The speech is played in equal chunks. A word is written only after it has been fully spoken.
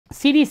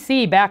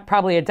CDC back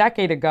probably a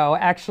decade ago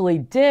actually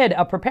did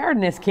a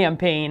preparedness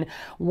campaign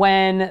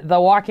when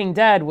The Walking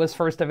Dead was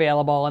first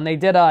available, and they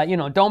did a,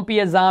 don't be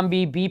a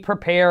zombie, be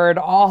prepared,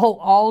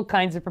 all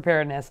kinds of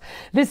preparedness.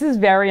 This is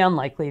very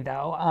unlikely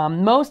though.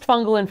 Most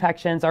fungal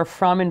infections are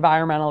from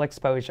environmental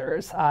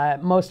exposures.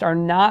 Most are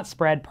not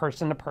spread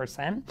person to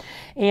person,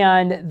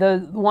 and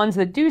the ones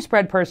that do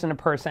spread person to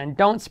person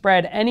don't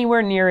spread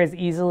anywhere near as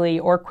easily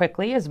or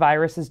quickly as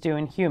viruses do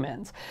in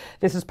humans.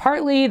 This is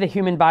partly the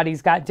human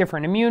body's got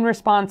different immune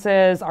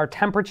responses, our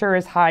temperature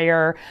is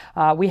higher,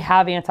 we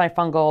have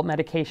antifungal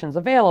medications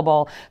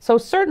available. So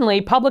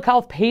certainly public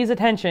health pays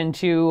attention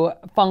to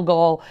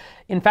fungal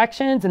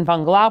infections and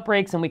fungal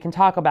outbreaks, and we can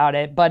talk about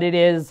it, but it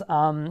is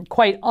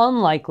quite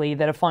unlikely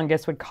that a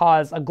fungus would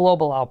cause a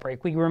global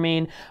outbreak. We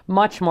remain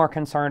much more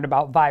concerned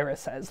about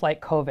viruses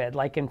like COVID,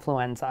 like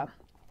influenza.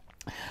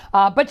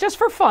 But just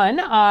for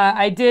fun,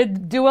 I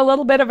did do a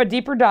little bit of a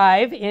deeper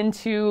dive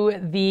into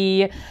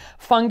the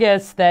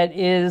fungus that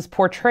is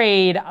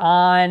portrayed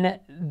on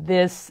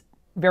this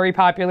very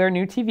popular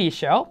new TV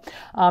show.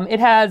 It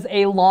has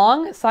a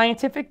long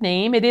scientific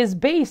name. It is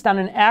based on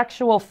an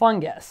actual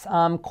fungus.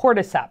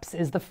 Cordyceps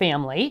is the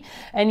family.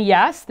 And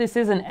yes, this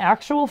is an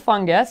actual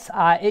fungus.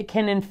 It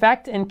can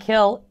infect and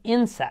kill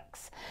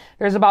insects.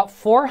 There's about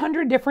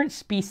 400 different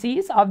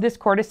species of this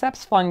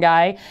Cordyceps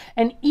fungi,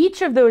 and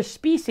each of those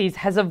species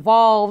has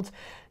evolved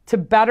to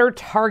better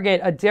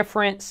target a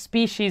different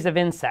species of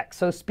insects.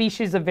 So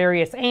species of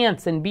various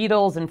ants and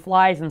beetles and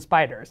flies and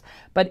spiders,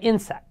 but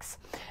insects.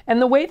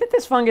 And the way that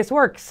this fungus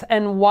works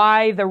and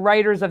why the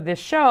writers of this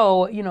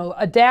show,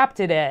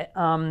 adapted it,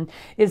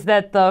 is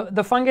that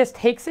the fungus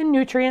takes in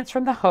nutrients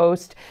from the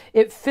host.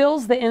 It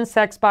fills the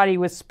insect's body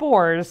with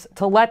spores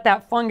to let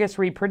that fungus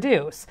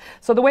reproduce.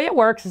 So the way it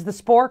works is the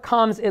spore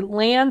comes, it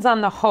lands on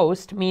the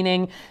host,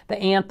 meaning the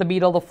ant, the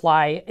beetle, the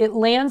fly. It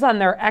lands on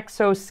their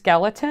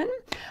exoskeleton,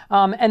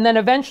 and then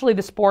eventually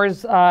the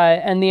spores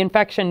and the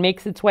infection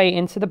makes its way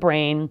into the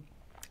brain.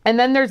 And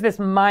then there's this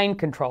mind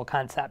control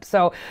concept.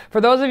 So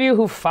for those of you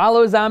who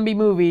follow zombie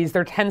movies,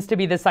 there tends to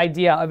be this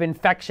idea of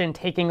infection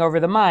taking over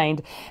the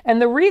mind. And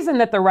the reason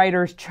that the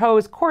writers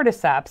chose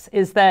cordyceps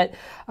is that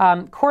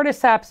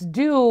cordyceps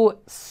do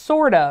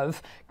sort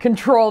of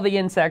control the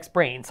insect's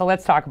brain. So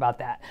let's talk about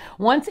that.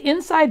 Once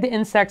inside the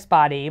insect's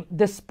body,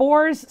 the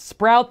spores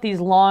sprout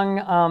these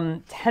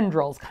long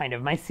tendrils, kind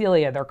of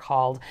mycelia they're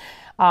called.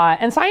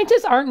 And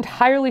scientists aren't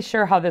entirely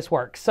sure how this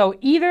works. So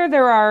either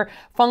there are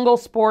fungal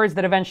spores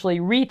that eventually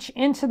reach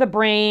into the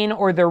brain,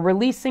 or they're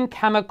releasing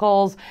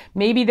chemicals.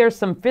 Maybe there's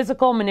some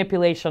physical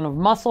manipulation of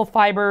muscle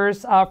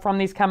fibers from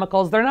these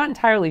chemicals. They're not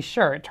entirely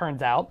sure, it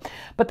turns out.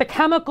 But the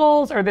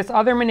chemicals or this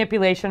other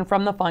manipulation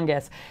from the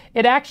fungus,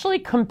 it actually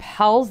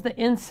compels the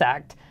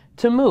insect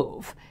to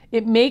move.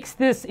 It makes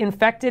this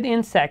infected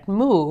insect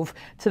move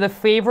to the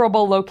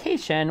favorable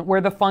location where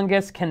the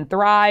fungus can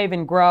thrive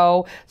and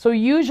grow. So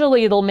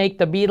usually it'll make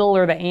the beetle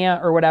or the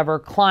ant or whatever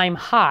climb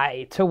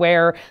high to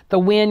where the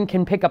wind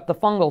can pick up the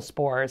fungal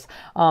spores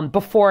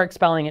before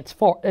expelling its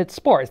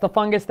spores. The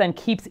fungus then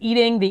keeps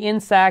eating the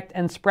insect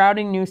and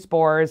sprouting new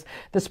spores.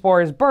 The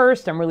spores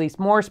burst and release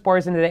more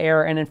spores into the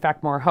air and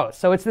infect more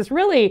hosts. So it's this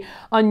really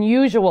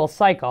unusual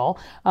cycle.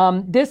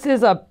 This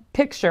is a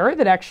picture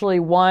that actually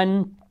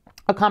won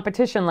a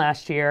competition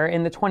last year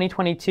in the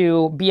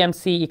 2022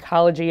 BMC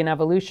Ecology and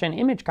Evolution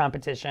Image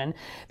Competition.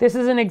 This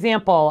is an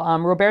example.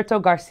 Roberto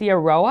Garcia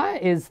Roa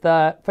is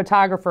the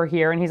photographer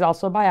here, and he's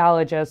also a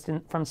biologist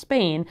from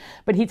Spain,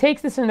 but he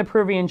takes this in the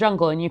Peruvian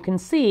jungle, and you can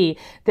see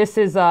this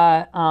is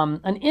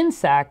an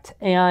insect,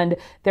 and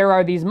there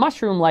are these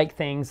mushroom-like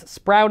things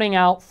sprouting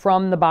out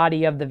from the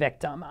body of the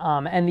victim.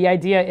 And the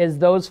idea is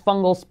those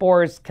fungal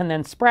spores can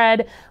then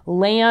spread,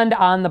 land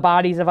on the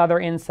bodies of other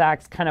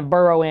insects, kind of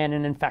burrow in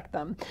and infect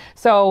them.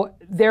 So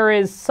there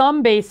is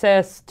some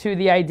basis to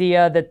the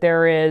idea that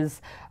there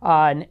is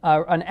an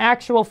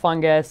actual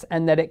fungus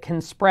and that it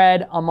can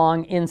spread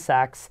among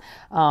insects.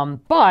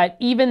 But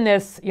even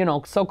this,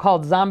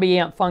 so-called zombie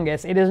ant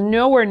fungus, it is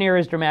nowhere near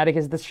as dramatic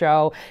as the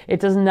show.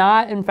 It does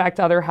not infect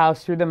other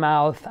hosts through the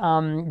mouth.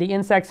 The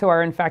insects who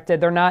are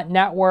infected, they're not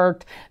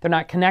networked, they're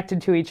not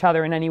connected to each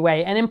other in any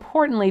way. And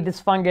importantly,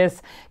 this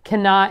fungus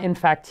cannot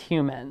infect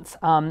humans.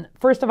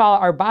 First of all,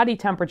 our body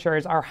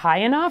temperatures are high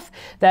enough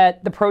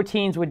that the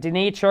proteins would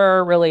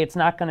denature. Really, it's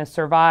not going to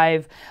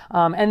survive.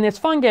 And this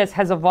fungus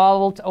has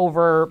evolved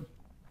over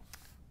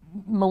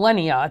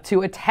millennia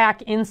to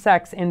attack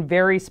insects in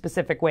very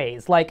specific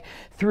ways, like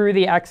through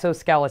the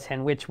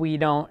exoskeleton, which we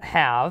don't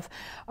have.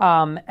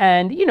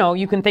 And,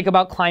 you can think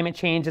about climate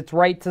change. It's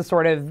right to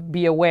sort of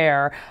be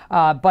aware.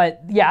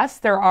 But yes,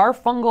 there are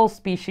fungal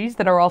species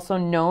that are also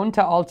known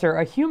to alter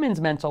a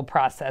human's mental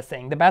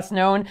processing. The best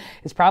known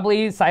is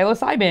probably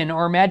psilocybin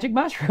or magic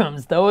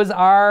mushrooms. Those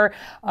are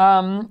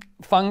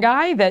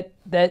fungi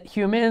that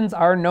humans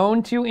are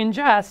known to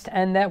ingest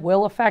and that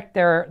will affect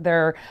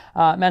their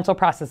mental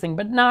processing,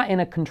 but not in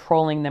a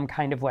controlling them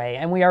kind of way.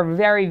 And we are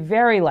very,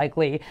 very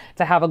likely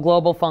to have a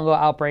global fungal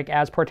outbreak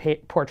as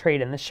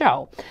portrayed in the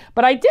show.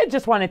 But I did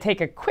just want to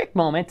take a quick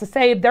moment to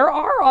say there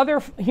are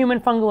other human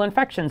fungal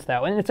infections,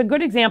 though, and it's a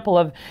good example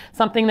of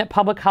something that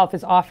public health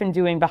is often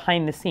doing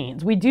behind the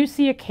scenes. We do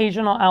see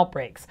occasional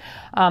outbreaks.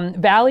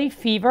 Valley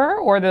fever,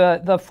 or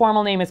the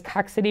formal name is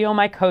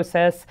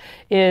coccidiomycosis,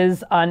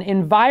 is an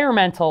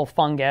environmental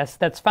fungus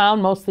that's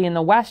found mostly in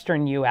the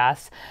western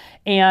U.S.,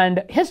 and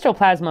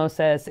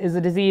histoplasmosis is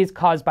a disease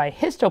caused by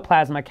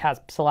Histoplasma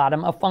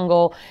capsulatum,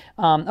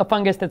 a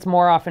fungus that's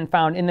more often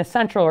found in the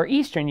central or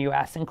eastern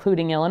U.S.,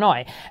 including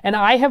Illinois. And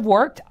I have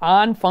worked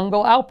on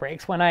fungal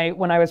outbreaks when I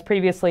was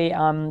previously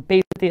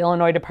based at the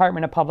Illinois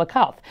Department of Public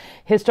Health.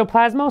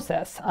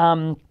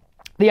 Histoplasmosis.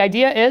 The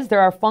idea is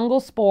there are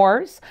fungal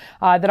spores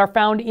that are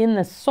found in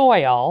the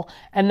soil,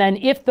 and then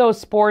if those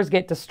spores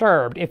get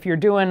disturbed, if you're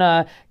doing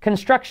a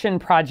construction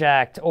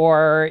project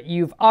or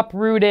you've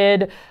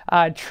uprooted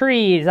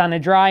trees on a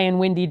dry and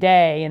windy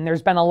day, and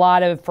there's been a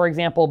lot of, for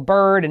example,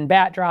 bird and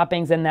bat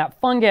droppings, and that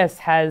fungus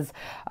has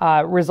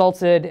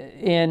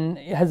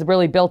has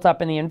really built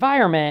up in the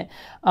environment,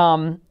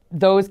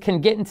 those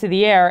can get into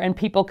the air and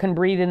people can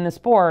breathe in the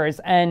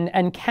spores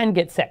and can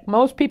get sick.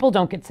 Most people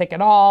don't get sick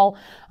at all.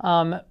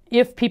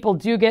 If people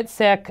do get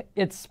sick,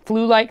 it's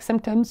flu-like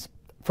symptoms.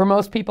 For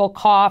most people,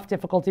 cough,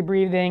 difficulty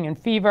breathing, and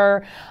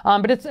fever,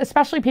 but it's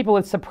especially people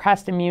with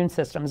suppressed immune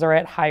systems are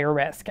at higher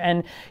risk.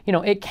 And,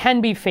 it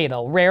can be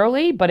fatal.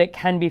 Rarely, but it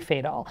can be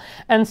fatal.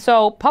 And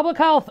so public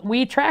health,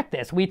 we track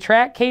this. We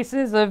track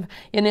cases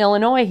in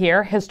Illinois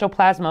here,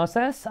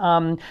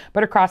 histoplasmosis,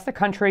 but across the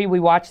country, we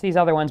watch these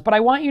other ones. But I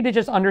want you to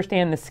just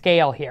understand the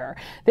scale here.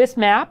 This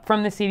map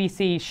from the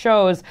CDC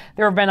shows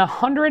there have been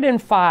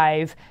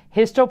 105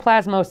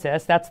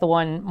 histoplasmosis, that's the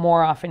one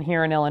more often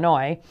here in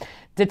Illinois,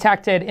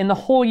 detected in the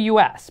whole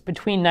U.S.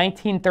 between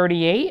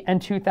 1938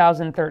 and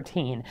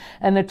 2013.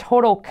 And the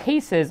total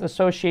cases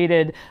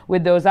associated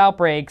with those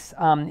outbreaks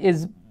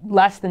is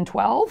less than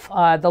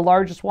 12. The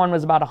largest one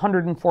was about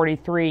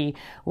 143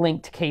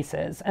 linked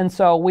cases. And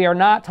so we are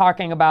not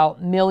talking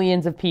about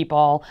millions of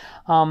people.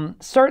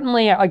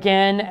 Certainly,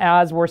 again,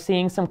 as we're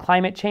seeing some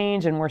climate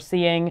change and we're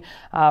seeing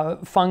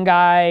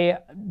fungi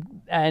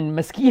and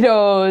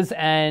mosquitoes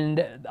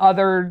and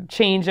other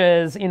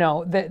changes,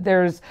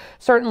 there's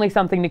certainly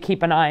something to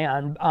keep an eye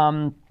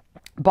on.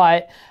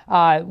 But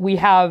we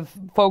have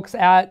folks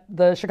at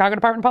the Chicago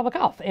Department of Public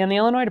Health and the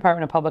Illinois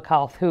Department of Public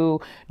Health who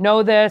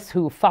know this,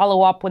 who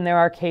follow up when there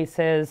are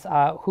cases,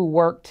 who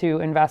work to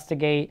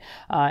investigate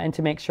and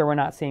to make sure we're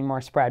not seeing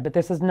more spread. But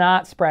this is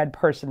not spread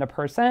person to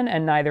person,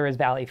 and neither is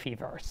valley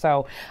fever.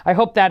 So I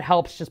hope that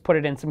helps just put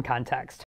it in some context.